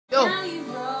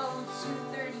road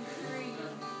 233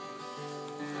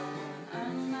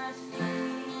 on my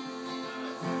feet.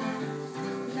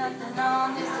 Nothing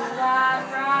on this white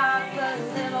rock but a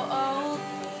little old.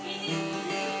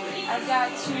 I got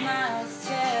 2 miles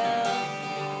till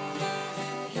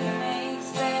he makes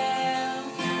bail.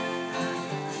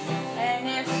 And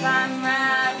if I'm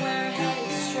right, we're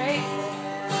headed straight for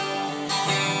hell.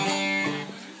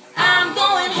 I'm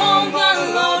going home, gonna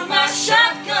load my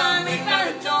shotgun, reach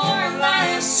by the door and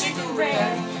light a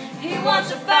cigarette. He wants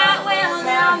to fight, well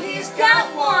now he's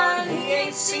got one. He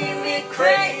ain't seen me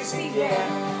crazy yet.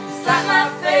 Slapped my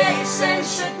face and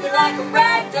shook me like a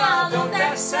rag doll. Don't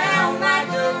that sound like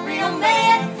a real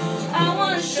man? I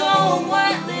wanna show 'em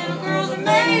what little girls are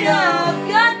made of.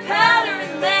 Gunpowder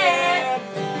and lead.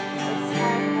 It's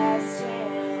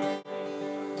 10:10.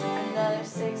 Another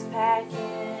 6-pack in.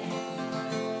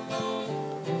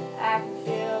 I can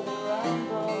feel the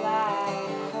rumble like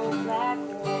a cold black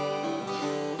wind.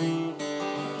 He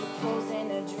pulls in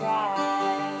a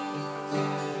drive,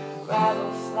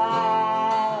 gravel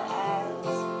flies.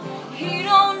 He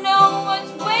don't know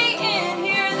what's waiting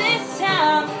here this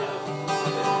time.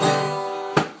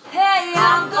 Hey,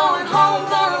 I'm going home,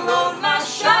 gonna load my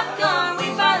shotgun,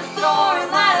 wait by the door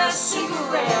and light a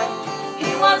cigarette. He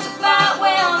wants to fight,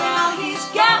 well now he's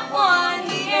got one.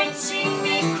 He ain't seen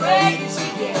me crazy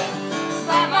yet.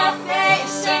 Slapped my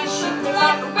face and shook me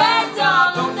like a rag doll.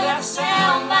 Don't that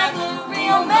sound like a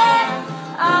real man?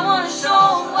 I wanna show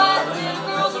 'em what little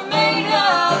girls are made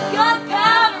of.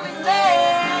 Gunpowder and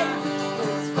lead.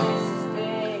 His face is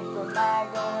big, but my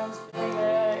gun's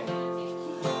bigger.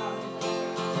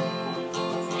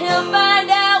 He'll find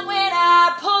out when I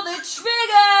pull the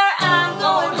trigger. I'm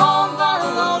going home,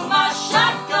 gonna load my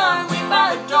shotgun, wait by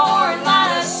the door and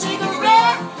light a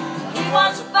cigarette. He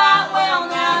wants to fight, well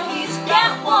now he's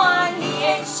got one. He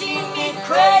ain't seen me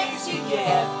crazy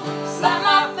yet. Slap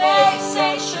my face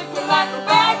and shook me like a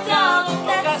rag doll. Don't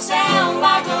that sound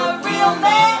like a real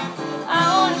man? I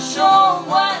wanna show 'em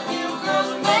what little girls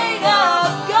are made of.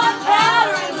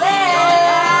 Gunpowder and lead.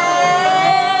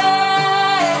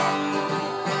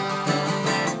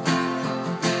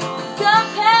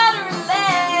 Gunpowder and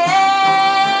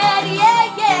lead. Yeah,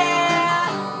 yeah.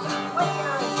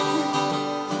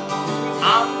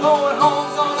 I'm going home,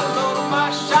 gonna load my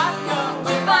shotgun,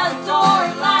 Wait by the door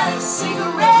and light a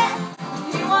cigarette.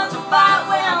 He wants to fight,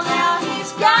 well now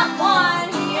he's got one.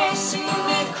 He ain't seen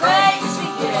me crazy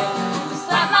yet.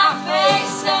 Slap my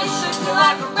face and shook me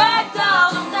like a rag doll.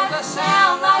 Don't that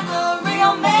sound like a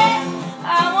real man?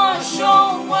 I wanna show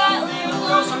 'em what little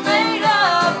girls are made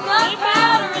of.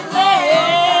 Gunpowder and lead.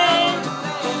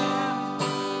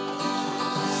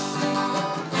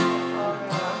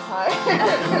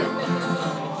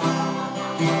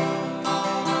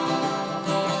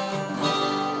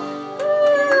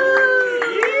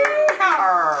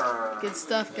 Good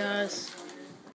stuff, guys.